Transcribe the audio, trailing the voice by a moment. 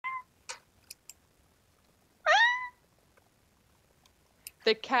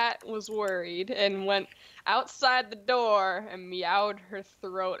the cat was worried and went outside the door and meowed her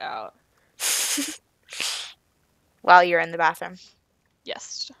throat out. While you're in the bathroom.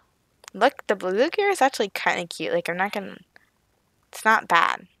 Yes. Look, the blue gear is actually kind of cute. Like, I'm not gonna... It's not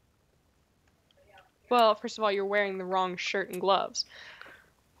bad. Well, first of all, you're wearing the wrong shirt and gloves.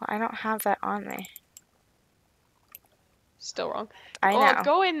 Well, I don't have that on me. Still wrong. I Oh, know.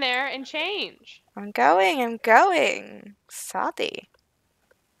 go in there and change. I'm going. Sorry.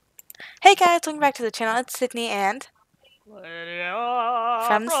 Hey guys, welcome back to the channel. It's Sydney and...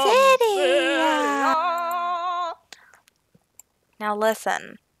 From Sydia. Now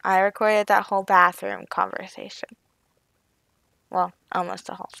listen, I recorded that whole bathroom conversation. Well, almost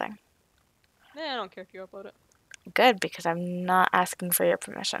the whole thing. I don't care if you upload it. Good, because I'm not asking for your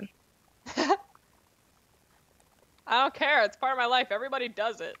permission. I don't care. It's part of my life. Everybody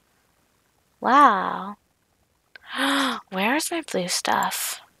does it. Wow. Where's my blue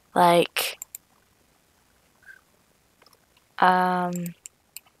stuff? Like...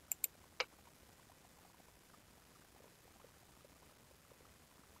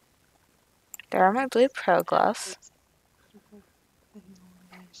 There are my blue pro gloves.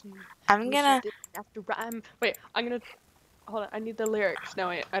 I'm gonna... Wait, I'm gonna... Hold on, I need the lyrics. No,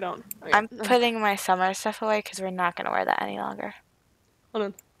 wait, I don't. Wait. I'm putting my summer stuff away because we're not gonna wear that any longer. Hold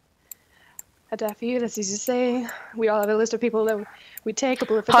on. At Daffy, that's easy to say. We all have a list of people that we take a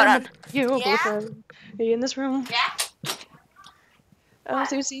bullet for Hold them. on. You, Yeah? bullet for me in this room. Yeah? Oh,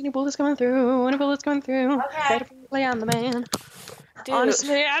 so you see any bullets coming through? Any bullets coming through? Okay. Better play on the man. Dude,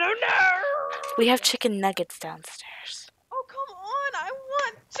 honestly, I don't know. We have chicken nuggets downstairs. Oh, come on. I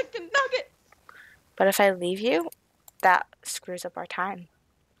want chicken nuggets. But if I leave you, that screws up our time.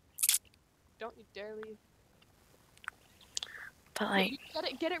 Don't you dare leave. But like...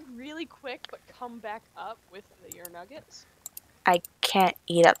 Get it really quick, but come back up with your nuggets. I can't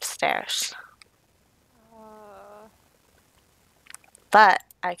eat upstairs. But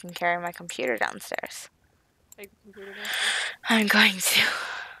I can carry my computer downstairs. Take the computer downstairs. I'm going to.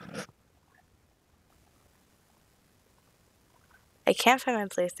 I can't find my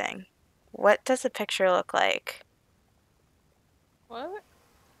blue thing. What does the picture look like? What?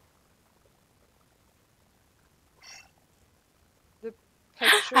 The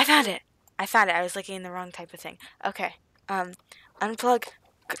picture? I found it. I was looking in the wrong type of thing. Okay. Unplug,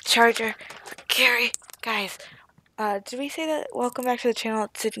 charger, carry. Guys, did we say that welcome back to the channel?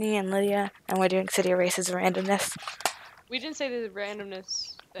 It's Sydney and Lydia, and we're doing Sydia Races Randomness. We didn't say the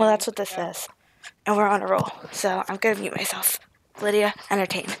randomness thing. Well, that's what this says. And we're on a roll, so I'm gonna mute myself. Lydia,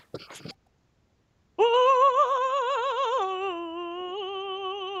 entertain.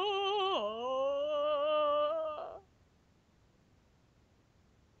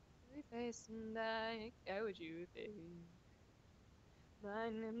 Face and I, how would you think? My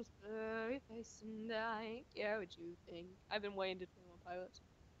name's Blurry Face and I, how would you think? I've been waiting to 21 Pilots.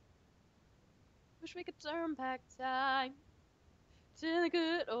 Wish we could turn back time to the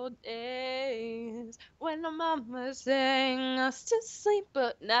good old days when our mama sang us to sleep,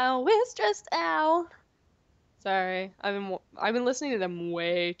 but now we're stressed out. Sorry, I've been listening to them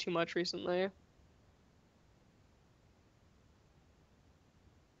way too much recently.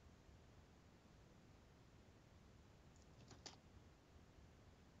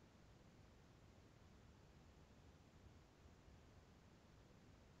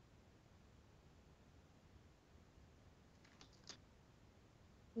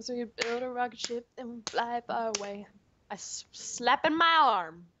 So we build a rocket ship and we fly far away. I slap in my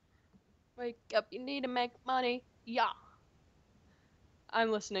arm. Wake up, you need to make money. Yeah. I'm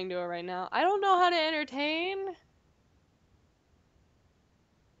listening to it right now. I don't know how to entertain.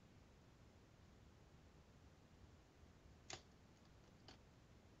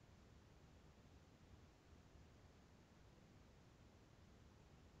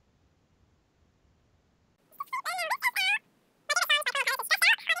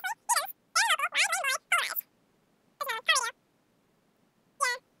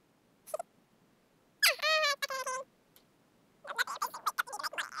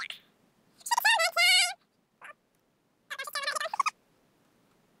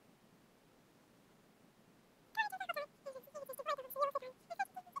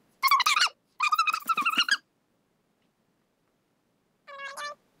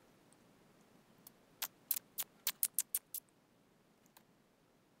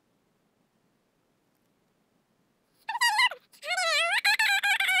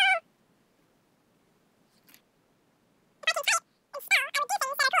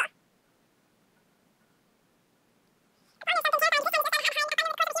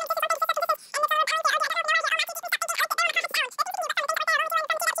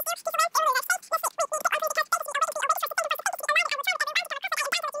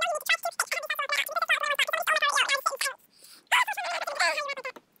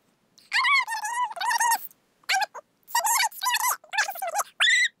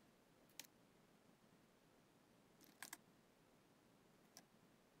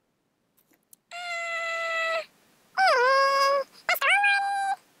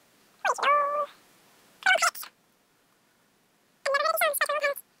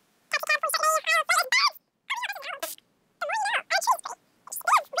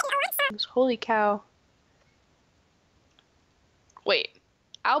 Holy cow. Wait.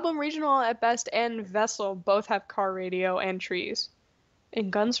 Album Regional at Best and Vessel both have car radio and trees.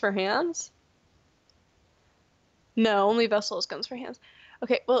 And Guns for Hands? No, only Vessel is Guns for Hands.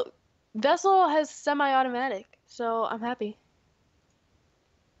 Okay, well, Vessel has semi-automatic, so I'm happy.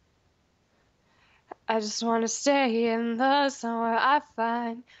 I just want to stay in the somewhere I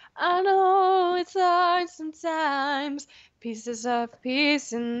find. I know it's hard sometimes. Pieces of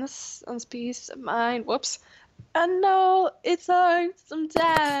peace in this peace of mind. Whoops. I know it's hard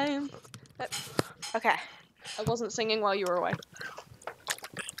sometimes. Okay, I wasn't singing while you were away.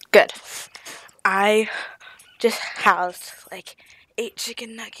 good. I just housed like 8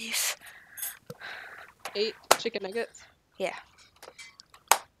 chicken nuggies. 8 chicken nuggets. Yeah.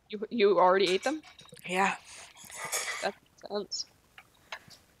 You already ate them? Yeah. That's intense.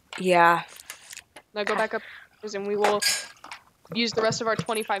 Yeah. Now go back upstairs and we will use the rest of our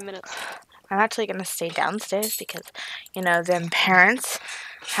 25 minutes. I'm actually going to stay downstairs because, you know, them parents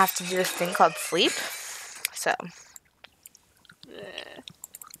have to do this thing called sleep. So.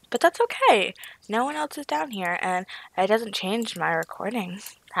 But that's okay. No one else is down here, and it doesn't change my recording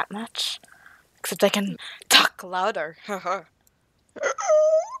that much. Except I can talk louder.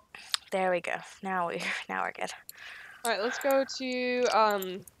 There we go. Now we're good. All right, let's go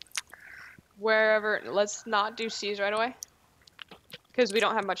to wherever. Let's not do C's right away because we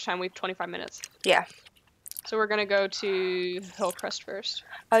don't have much time. We have 25 minutes. Yeah. So we're gonna go to Hillcrest first.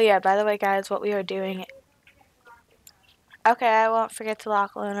 Oh yeah, by the way, guys, what we are doing. Okay, I won't forget to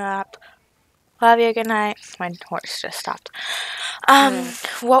lock Luna up. Love you, good night. My horse just stopped.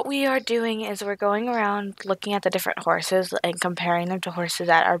 What we are doing is we're going around looking at the different horses and comparing them to horses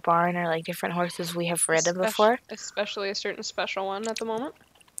at our barn or like different horses we have ridden before. Especially a certain special one at the moment.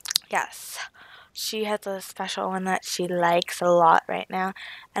 Yes. She has a special one that she likes a lot right now.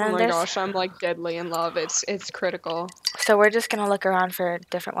 And oh my gosh, I'm like deadly in love. It's critical. So we're just going to look around for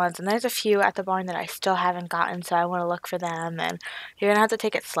different ones. And there's a few at the barn that I still haven't gotten, so I want to look for them. And you're going to have to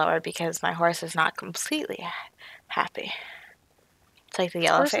take it slower because my horse is not completely happy. It's like the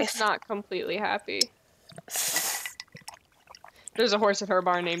yellow face. Horse is not completely happy. There's a horse at her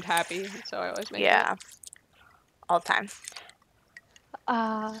barn named Happy, so I always make it. All the time.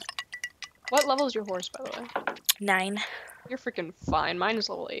 What level is your horse, by the way? 9. You're freaking fine. Mine is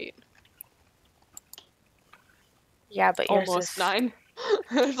level 8. Yeah, but yours almost is 9.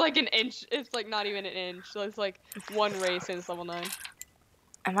 It's like an inch. It's like not even an inch. So it's like one race and it's level 9.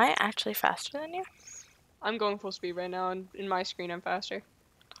 Am I actually faster than you? I'm going full speed right now, and in my screen I'm faster.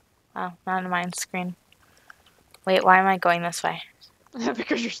 Oh, not in my screen. Wait, why am I going this way?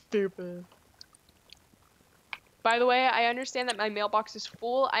 Because you're stupid. By the way, I understand that my mailbox is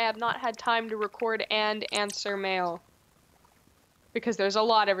full. I have not had time to record and answer mail. Because there's a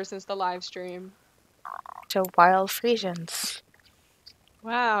lot ever since the live stream. To Wild Frisians.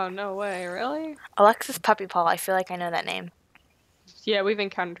 Wow, no way, really? Alexis Puppy Paw, I feel like I know that name. Yeah, we've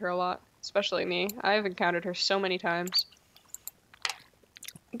encountered her a lot. Especially me. I've encountered her so many times.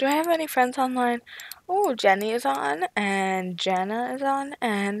 Do I have any friends online? Oh, Jenny is on, and Jenna is on,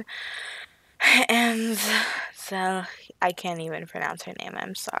 and so I can't even pronounce her name.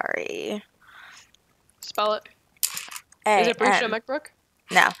 I'm sorry. Spell it. Is it Brucia McBrook?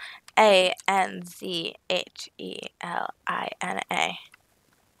 No. Anzhelina.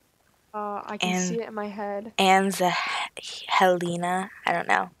 I can see it in my head. Anzhelina. I don't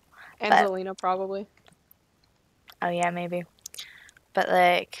know. Angelina, probably. Oh, yeah, maybe. But,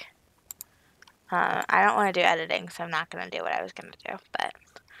 like, I don't want to do editing, so I'm not going to do what I was going to do. But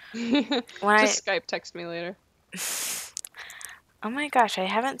Just Skype text me later. Oh my gosh, I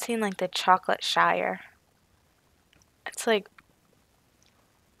haven't seen, like, the Chocolate Shire. It's like...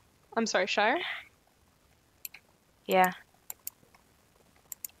 I'm sorry, Shire? Yeah.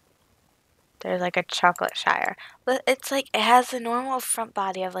 There's, like, a Chocolate Shire. But it's, like, it has the normal front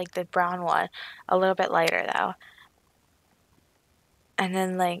body of, like, the brown one. A little bit lighter, though. And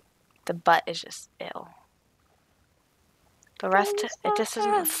then, like, the butt is just ew. The rest, it just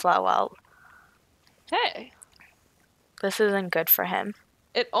doesn't flow well. Hey. This isn't good for him.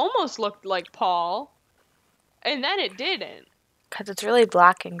 It almost looked like Paul. And then it didn't. Because it's really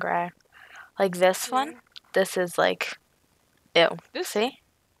black and gray. Like this one, this is, like, ew. See?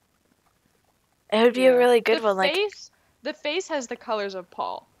 It would be a really good one. Like the face has the colors of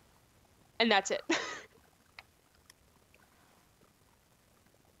Paul. And that's it.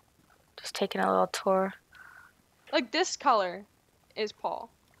 Just taking a little tour. Like, this color is Paul.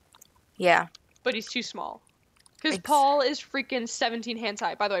 Yeah. But he's too small. Because Paul is freaking 17 hands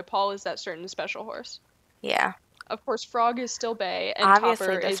high. By the way, Paul is that certain special horse. Yeah. Of course, Frog is still Bay, and Obviously,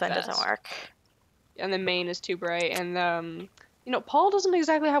 Topper this is one doesn't Best. work. And then Main is too bright, and Paul doesn't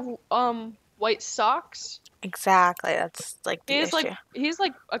exactly have white socks. Exactly, that's like He the has issue.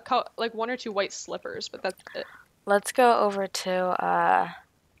 like like one or two white slippers, but that's it. Let's go over to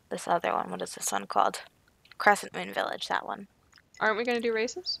this other one. What is this one called? Crescent Moon Village, that one. Aren't we gonna do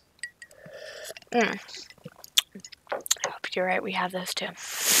races? Mm. I hope you're right, we have those too.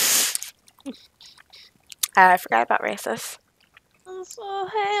 I forgot about races. Also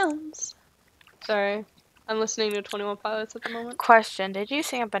hands. Sorry, I'm listening to 21 Pilots at the moment. Question, did you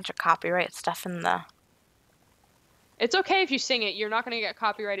sing a bunch of copyright stuff in the... It's okay if you sing it. You're not gonna get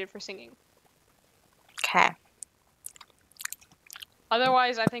copyrighted for singing. Okay.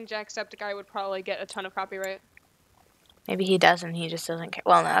 Otherwise, I think Jacksepticeye would probably get a ton of copyright. Maybe he does and he just doesn't care.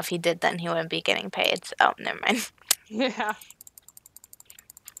 Well, no, if he did, then he wouldn't be getting paid, so never mind. Yeah.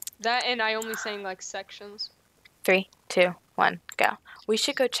 That and I only sang like sections. 3, 2, 1, go. We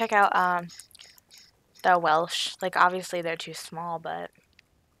should go check out the Welsh. Like, obviously they're too small, but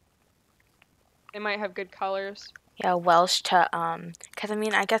They might have good colors. yeah, Welsh to because I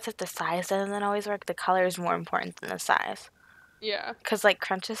mean, I guess if the size doesn't always work, the color is more important than the size. Yeah. Because like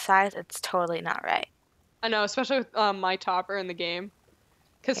Crunch's size, it's totally not right. I know, especially with my Topper in the game.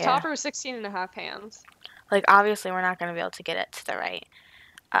 Because Yeah. Topper is 16.5 hands. Like, obviously we're not going to be able to get it to the right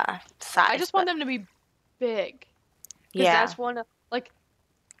size. I just want them to be big. Because Yeah. that's one of, like,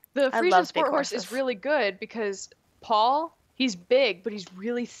 the I Frisian love big Sport Horse is horses. really good because Paul, he's big, but he's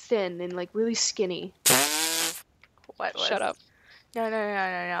really thin and, like, really skinny. What was... Shut up.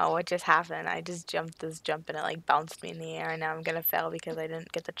 No. What just happened? I just jumped this jump and it like bounced me in the air and now I'm going to fail because I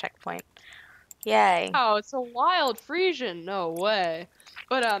didn't get the checkpoint. Yay. Oh, it's a wild Frisian. No way.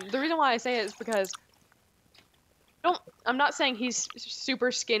 But the reason why I say it is because I'm not saying he's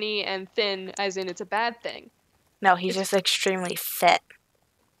super skinny and thin as in it's a bad thing. No, he's just extremely fit.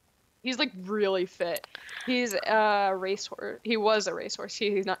 He's like really fit. He's a racehorse. He was a racehorse.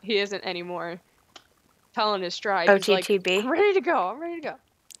 He's not. He isn't anymore. Telling his stride. He's like, OTTB? I'm ready to go. I'm ready to go.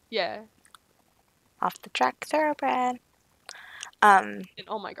 Yeah. Off the track thoroughbred. And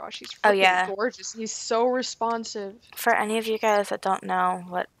oh my gosh, he's freaking gorgeous. He's so responsive. For any of you guys that don't know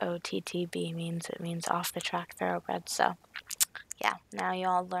what OTTB means, it means off the track thoroughbred. So, yeah, now you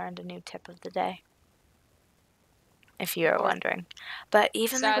all learned a new tip of the day. If you were wondering. But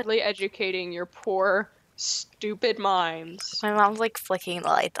even sadly educating your poor, stupid minds. My mom's like flicking the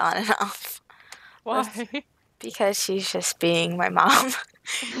lights on and off. Why? Because she's just being my mom.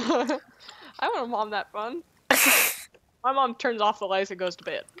 I want a mom that fun. My mom turns off the lights and goes to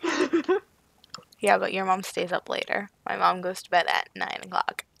bed. Yeah, but your mom stays up later. My mom goes to bed at 9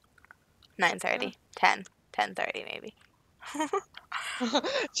 o'clock. 9:30. 10. 10:30 maybe.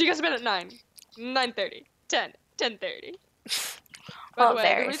 She goes to bed at 9. 9:30. 10. 10:30. By Well, the way,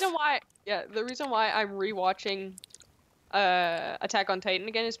 varies. the reason why I'm rewatching Attack on Titan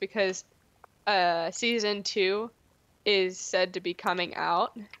again is because season 2 is said to be coming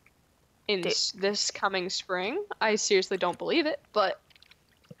out in this coming spring. I seriously don't believe it, but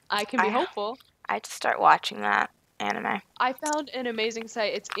I can be hopeful. I just start watching that anime. I found an amazing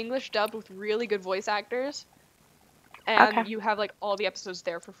site. It's English dubbed with really good voice actors. And you have like all the episodes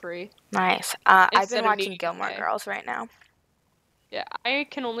there for free. Nice. I've been watching Gilmore Girls right now. Yeah, I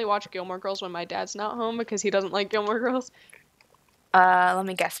can only watch Gilmore Girls when my dad's not home because he doesn't like Gilmore Girls. Let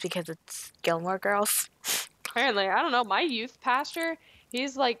me guess, because it's Gilmore Girls? Apparently, I don't know. My youth pastor,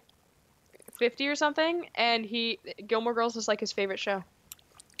 he's like 50 or something, and Gilmore Girls is like his favorite show.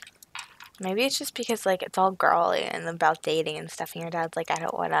 Maybe it's just because like it's all girly and about dating and stuff, and your dad's like, I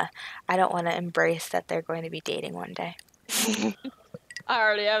don't wanna embrace that they're going to be dating one day. I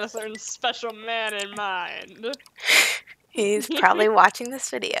already have a certain special man in mind. He's probably watching this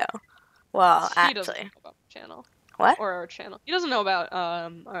video. Well, he doesn't know about the channel. What? Or our channel. He doesn't know about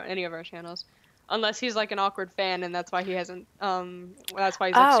any of our channels. Unless he's like an awkward fan and that's why he hasn't that's why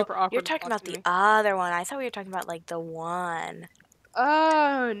he's like super awkward. You're talking about the other one. I thought we were talking about like the one.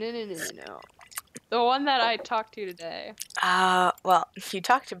 Oh, no. The one that I talked to today. Well, you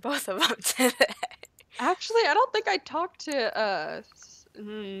talked to both of them today. Actually, I don't think I talked to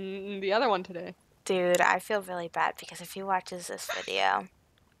the other one today. Dude, I feel really bad because if he watches this video...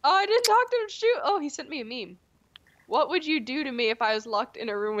 Oh, I didn't talk to him. Shoot. Oh, he sent me a meme. What would you do to me if I was locked in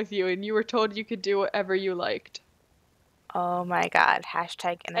a room with you and you were told you could do whatever you liked? Oh my god.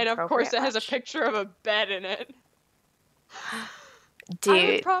 Hashtag inappropriate. And of course it has a picture of a bed in it. Dude. I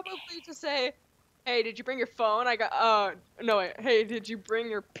would probably just say, hey, did you bring your phone? No, wait. Hey, did you bring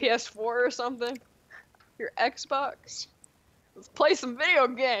your PS4 or something? Your Xbox? Let's play some video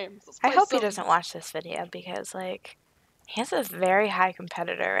games. Let's I play hope he some. doesn't watch this video because, like, he's a very high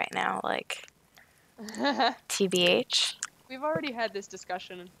competitor right now. Like, TBH. We've already had this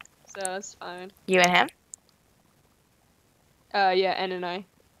discussion, so it's fine. You and him? Yeah, N and I.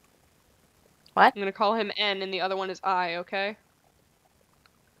 What? I'm gonna call him N, and the other one is I. Okay.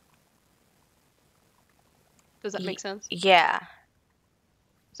 Does that make sense? Yeah.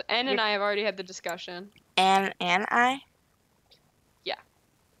 So N You're and I have already had the discussion. and I? Yeah.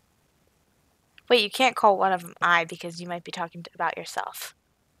 Wait, you can't call one of them I because you might be talking about yourself.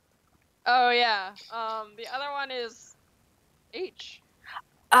 Oh yeah. The other one is H.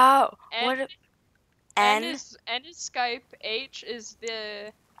 Oh, N what? N N? is Skype. H is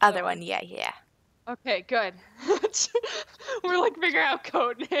the Other one, yeah, yeah. Okay, good. We're like figuring out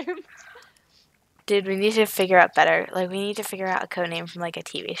code names. Dude, we need to figure out better. Like, we need to figure out a code name from, like, a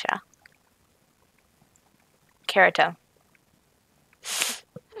TV show. Karato.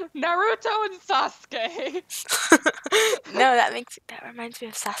 Naruto and Sasuke. No, that reminds me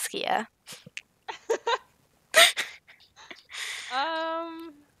of Saskia.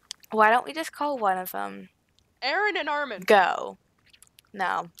 Why don't we just call one of them Aaron and Armin. Go?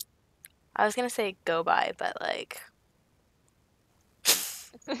 No. I was gonna say Go By, but, like...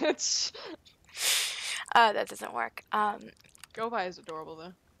 that doesn't work. Go By is adorable,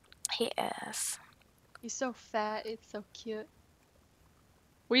 though. He is. He's so fat. It's so cute.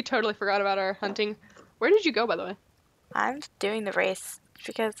 We totally forgot about our hunting. Where did you go, by the way? I'm doing the race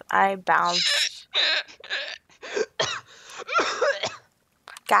because I bounced.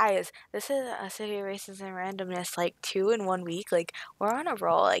 Guys, this is a Sydia Races and Randomness, like, 2 in 1 week. Like, we're on a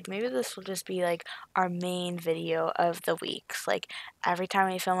roll. Like, maybe this will just be, like, our main video of the weeks. Like, every time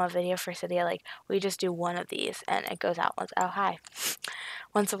we film a video for Sydia, like, we just do one of these, and it goes out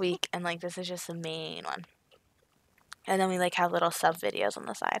once a week, and, like, this is just the main one. And then we, like, have little sub videos on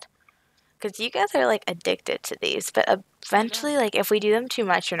the side. Because you guys are, like, addicted to these, but eventually, like, if we do them too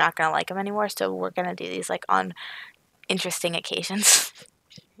much, you're not going to like them anymore, so we're going to do these, like, on interesting occasions.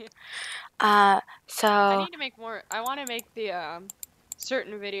 So... I need to make more. I want to make the,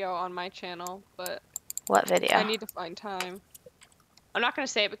 certain video on my channel, but... What video? I need to find time. I'm not going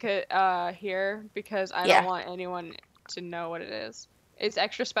to say it because, here, because I Yeah. don't want anyone to know what it is. It's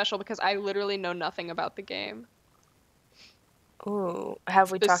extra special because I literally know nothing about the game. Ooh,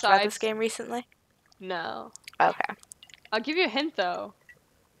 have we talked about this Besides- game recently? No. Okay. I'll give you a hint, though.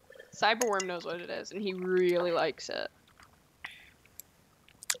 Cyberworm knows what it is, and he really likes it.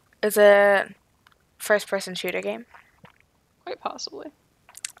 Is it first-person shooter game? Quite possibly.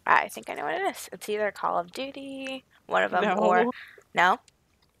 I think I know what it is. It's either Call of Duty, one of them, No. or... No?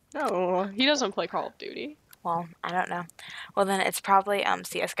 No, he doesn't play Call of Duty. Well, I don't know. Well, then it's probably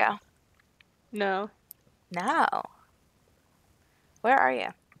CSGO. No. No. Where are you?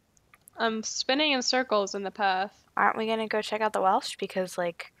 I'm spinning in circles in the path. Aren't we gonna go check out the Welsh? Because,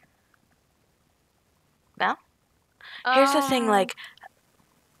 like... No? Here's the thing, like...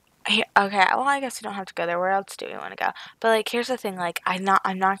 okay, well, I guess we don't have to go there. Where else do we want to go? But, like, here's the thing, like, I'm not,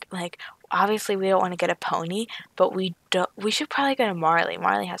 like, obviously we don't want to get a pony, but we should probably go to Marley.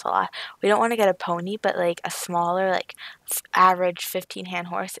 Marley has a lot. We don't want to get a pony, but, like, a smaller, like, average 15-hand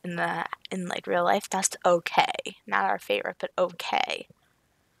horse in like, real life, that's okay. Not our favorite, but okay.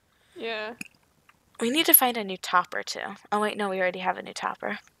 Yeah. We need to find a new topper, too. Oh, wait, no, we already have a new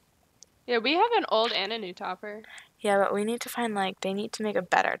topper. Yeah, we have an old and a new topper. Yeah, but we need to find, like, they need to make a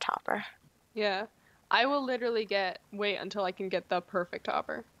better topper. Yeah. I will literally wait until I can get the perfect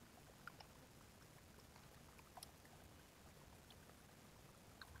topper.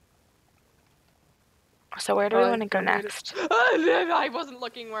 So where do we want to go next? I wasn't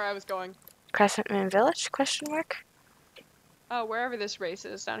looking where I was going. Crescent Moon Village, question mark? Oh, wherever this race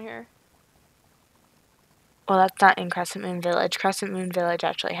is down here. Well, that's not in Crescent Moon Village. Crescent Moon Village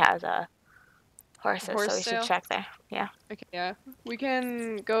actually has horses, Horse so we sale? should check there. Yeah. Okay, yeah. We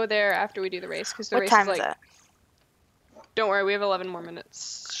can go there after we do the race, because the What race time is is like... it? Don't worry, we have 11 more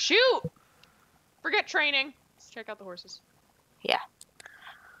minutes. Shoot! Forget training. Let's check out the horses. Yeah.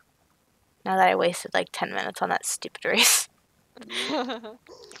 Now that I wasted like 10 minutes on that stupid race.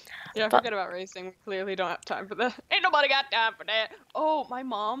 Yeah, forget about racing. We clearly don't have time for that. Ain't nobody got time for that. Oh, my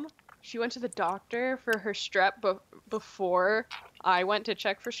mom, she went to the doctor for her strep before I went to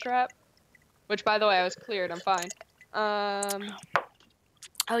check for strep. Which, by the way, I was cleared. I'm fine.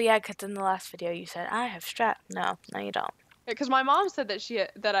 Oh yeah, because in the last video you said, I have strep. No, you don't. Because my mom said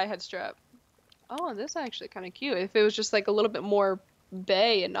that I had strep. Oh, this is actually kind of cute. If it was just like a little bit more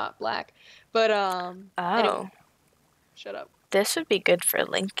bay and not black. But, Oh. Anyway, shut up. This would be good for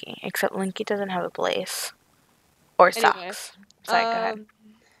Linky, except Linky doesn't have a blaze. Or Anyway, socks. Sorry, go ahead.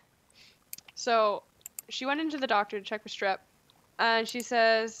 So she went into the doctor to check for strep, and she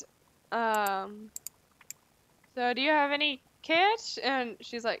says, um, "So do you have any kids?" And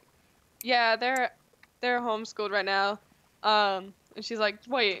she's like, "Yeah, they're homeschooled right now." And she's like,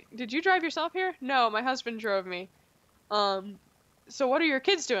 "Wait, did you drive yourself here?" "No, my husband drove me." Um, so what are your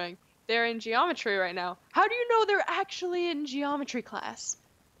kids doing? They're in geometry right now. How do you know they're actually in geometry class?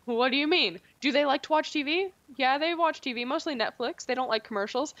 What do you mean? Do they like to watch TV? Yeah, they watch TV, mostly Netflix. They don't like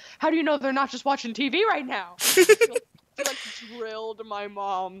commercials. How do you know they're not just watching TV right now? She like drilled my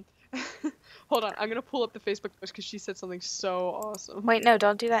mom. Hold on, I'm gonna pull up the Facebook post because she said something so awesome. Wait, no,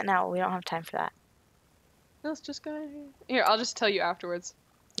 don't do that now. We don't have time for that. Let's just go here. I'll just tell you afterwards.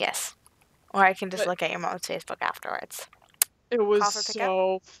 Yes. Or I can just But look at your mom's Facebook afterwards. it was Call for pickup?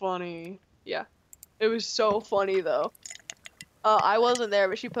 so funny. Yeah, it was so funny though. I wasn't there,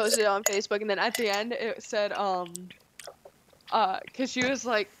 but she posted it on Facebook, and then at the end it said, cause she was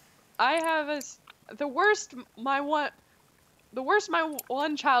like, I have the worst my one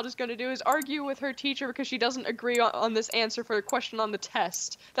child is gonna do is argue with her teacher because she doesn't agree on this answer for a question on the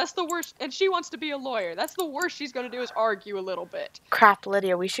test. That's the worst, and she wants to be a lawyer. That's the worst she's gonna do is argue a little bit. Crap,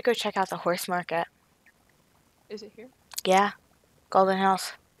 Lydia, we should go check out the horse market. Is it here? Yeah, Golden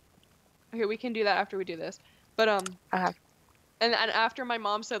Hills. Okay, we can do that after we do this. But Okay. And after my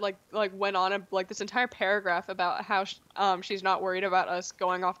mom said like went on like this entire paragraph about how she's not worried about us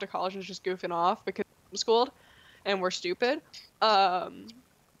going off to college and just goofing off because we're homeschooled and we're stupid. After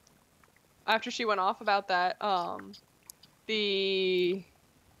she went off about that,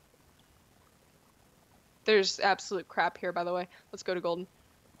 there's absolute crap here, by the way. Let's go to Golden.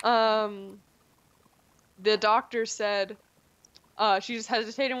 The doctor said, she just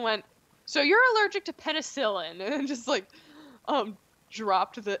hesitated and went, "So you're allergic to penicillin?" And just like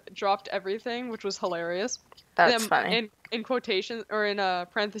dropped everything, which was hilarious. That's And then funny. in quotation or in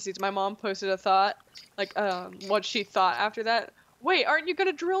parentheses, my mom posted a thought, like what she thought after that. Wait, aren't you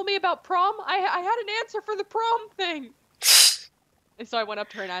gonna drill me about prom? I had an answer for the prom thing. And so I went up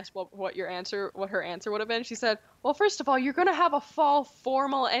to her and asked what her answer would have been. She said, "Well, first of all, you're gonna have a fall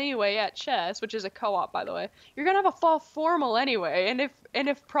formal anyway at chess, which is a co-op, by the way. You're gonna have a fall formal anyway, and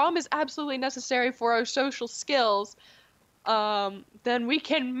if prom is absolutely necessary for our social skills, then we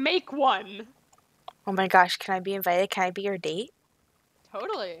can make one." Oh my gosh, can I be invited? Can I be your date?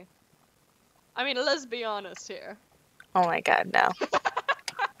 Totally. I mean, let's be honest here. Oh my god, no.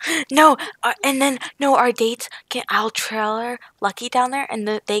 No, and then, no, our dates, I'll trailer Lucky down there, and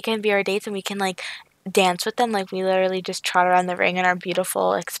they can be our dates, and we can, like, dance with them. Like, we literally just trot around the ring in our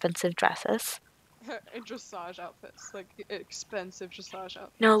beautiful, expensive dresses. And dressage outfits, like expensive dressage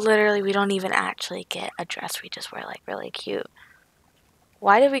outfits. No, literally, we don't even actually get a dress. We just wear, like, really cute.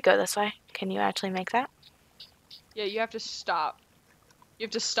 Why did we go this way? Can you actually make that? Yeah, you have to stop. You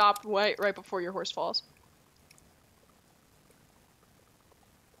have to stop right before your horse falls.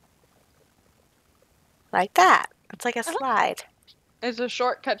 Like that. It's like a slide. It's a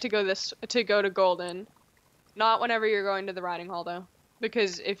shortcut to go to Golden. Not whenever you're going to the riding hall though,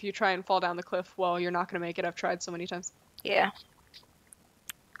 because if you try and fall down the cliff, well, you're not gonna make it. I've tried so many times. Yeah.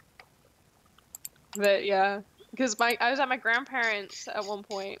 But yeah, because I was at my grandparents at one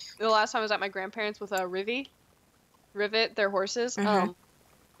point. The last time I was at my grandparents with Rivet, their horses. Mhm.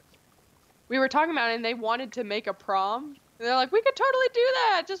 We were talking about it, and they wanted to make a prom. And they're like, "We could totally do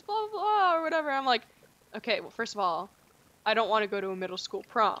that, just blah blah blah or whatever." I'm like, "Okay, well, first of all, I don't want to go to a middle school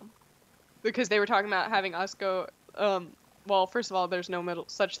prom," because they were talking about having us go. Well, first of all, there's no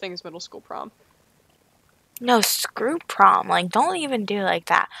such thing as middle school prom. No, screw prom. Like, don't even do like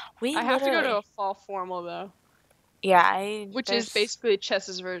that. I have to go to a fall formal though, Yeah, which is basically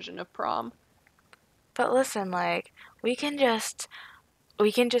Chess's version of prom. But listen, like, we can just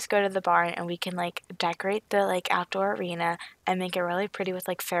go to the barn and we can, like, decorate the, like, outdoor arena and make it really pretty with,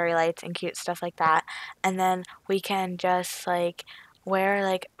 like, fairy lights and cute stuff like that. And then we can just, like, wear,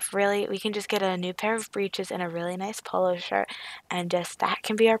 like, we can just get a new pair of breeches and a really nice polo shirt, and just that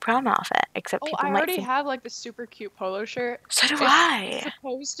can be our prom outfit. Except Oh, people I might already think, have like the super cute polo shirt. so do It's I.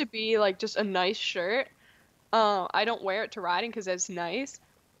 supposed to be like just a nice shirt. I don't wear it to riding because it's nice,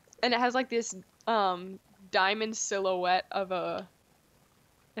 and it has like this diamond silhouette of a.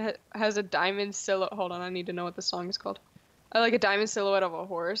 It has a diamond silhouette. Hold on, I need to know what the song is called. I like a diamond silhouette of a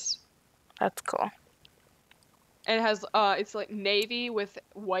horse, That's cool. and it has it's like navy with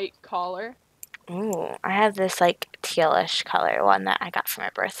white collar. Ooh, I have this, like, tealish color one that I got for my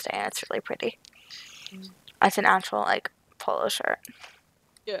birthday, and it's really pretty. It's an actual, like, polo shirt.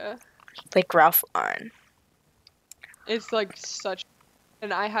 Yeah, Like Ralph Lauren. it's like such.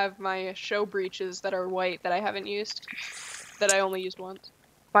 And I have my show breeches that are white that I haven't used, that I only used once.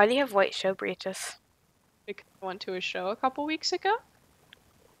 Why do you have white show breeches? Because I went to a show a couple weeks ago.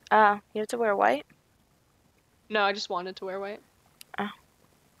 You have to wear white? No, I just wanted to wear white. Oh.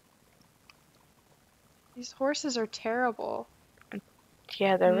 These horses are terrible.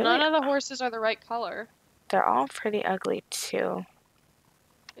 Yeah, they're really, None of the horses are the right color. they're all pretty ugly too.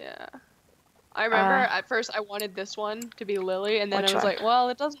 Yeah. I remember at first I wanted this one to be Lily, and then I Which was one? like, well,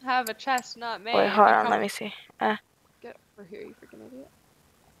 it doesn't have a chestnut Wait, mane. hold You on, come let me see. get over here, you freaking idiot.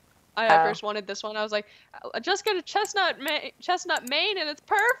 I at Oh. first wanted this one. I was like, just get a chestnut mane, and it's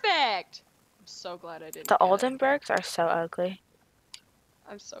perfect. I'm so glad I The didn't get it. Oldenburgs are so ugly.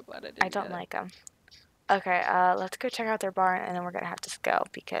 I'm so glad I I didn't don't get it. like them. Okay, let's go check out their barn, and then we're gonna have to go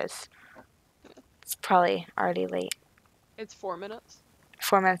because it's probably already late. It's 4 minutes.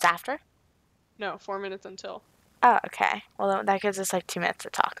 4 minutes after? No, 4 minutes until. Oh, okay. Well, that gives us like 2 minutes to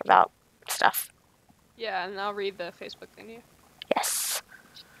talk about stuff. Yeah, and I'll read the Facebook thing to you. Yes.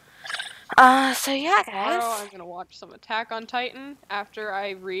 So yeah, Tomorrow guys. I'm gonna watch some Attack on Titan after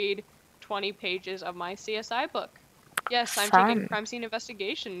I read 20 pages of my CSI book. Yes, I'm taking Fun. crime scene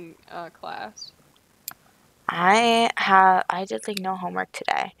investigation class. I did like no homework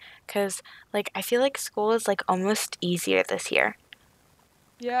today because like I feel like school is like almost easier this year.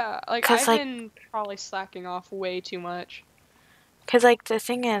 Yeah, like Cause I've like, been probably slacking off way too much. cause like the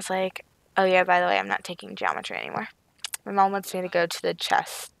thing is like, oh yeah, by the way, I'm not taking geometry anymore. My mom wants me to go to the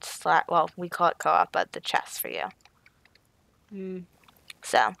well, we call it co-op, but the chess for you. Mm.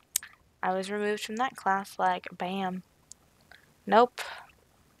 So I was removed from that class. Like, bam. Nope.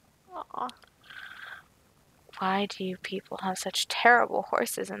 Aw. Why do you people have such terrible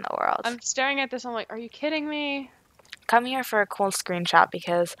horses in the world? I'm staring at this. I'm like, are you kidding me? Come here for a cool screenshot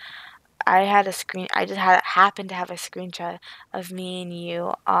because I had a screen. I just had happened to have a screenshot of me and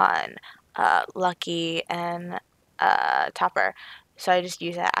you on Lucky and Topper, so I just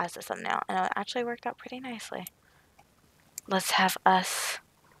used that as a thumbnail, and it actually worked out pretty nicely. Let's have us.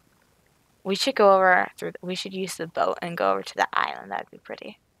 We should go over through. We should use the boat and go over to the island. That'd be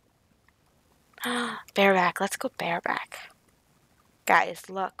pretty. Bareback. Let's go bareback. Guys,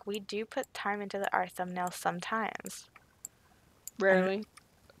 look, we do put time into our thumbnails sometimes. Rarely.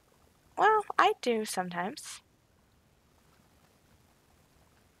 Well, I do sometimes.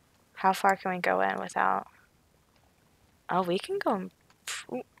 How far can we go in without... Oh, we can go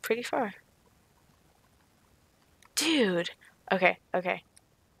pretty far. Dude! Okay, okay.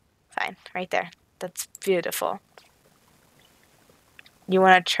 Fine, right there. That's beautiful. You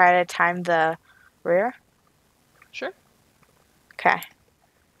want to try to time the rear? Sure. Okay.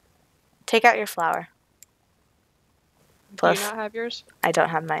 Take out your flower. Do you Plus, not have yours? I don't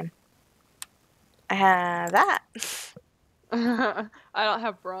have mine. I have that. I don't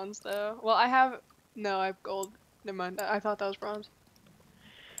have bronze though. Well, I have. No, I have gold. Never mind. I thought that was bronze.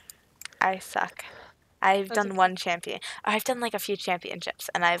 I suck. I've That's done okay. one champion. I've done like a few championships,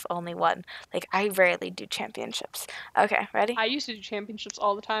 and I've only won. Like, I rarely do championships. Okay, ready? I used to do championships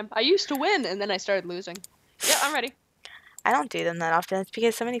all the time. I used to win, and then I started losing. Yeah, I'm ready. I don't do them that often. It's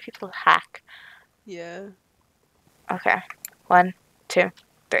because so many people hack. Yeah. Okay. 1, 2,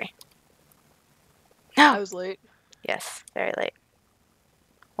 3. No! I was late. Yes, very late.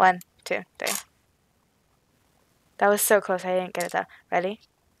 1, 2, 3. That was so close. I didn't get it though. Ready?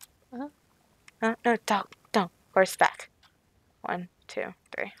 Uh-huh. No, no, don't. Horseback. 1, 2,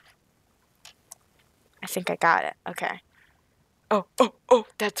 3. I think I got it. Okay. Oh,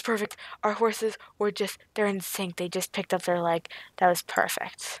 that's perfect. Our horses were they're in sync. They just picked up their leg. That was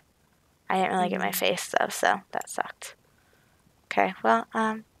perfect. I didn't really get my face though, so that sucked. Okay, well,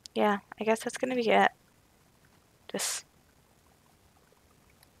 yeah, I guess that's gonna be it. Just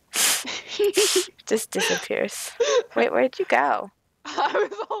disappears. Wait, where'd you go? I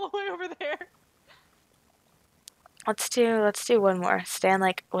was all the way over there. Let's do one more. Stand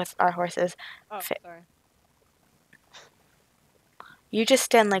like with our horses. Oh, sorry. You just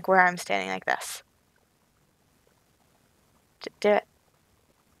stand like where I'm standing, like this. Do it.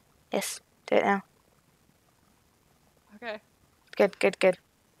 Yes, do it now. Okay. Good.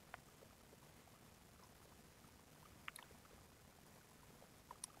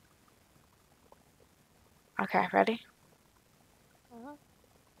 Okay, ready? Uh-huh.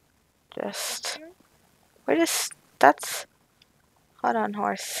 That's, hold on,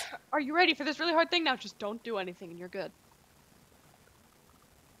 horse. Are you ready for this really hard thing now? Just don't do anything and you're good.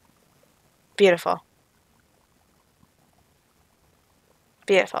 Beautiful.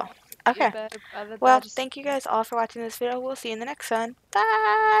 Okay. Well, thank you guys all for watching this video. We'll see you in the next one.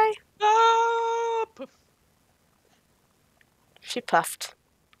 Bye! Ah, poof. She puffed.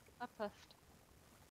 I puffed.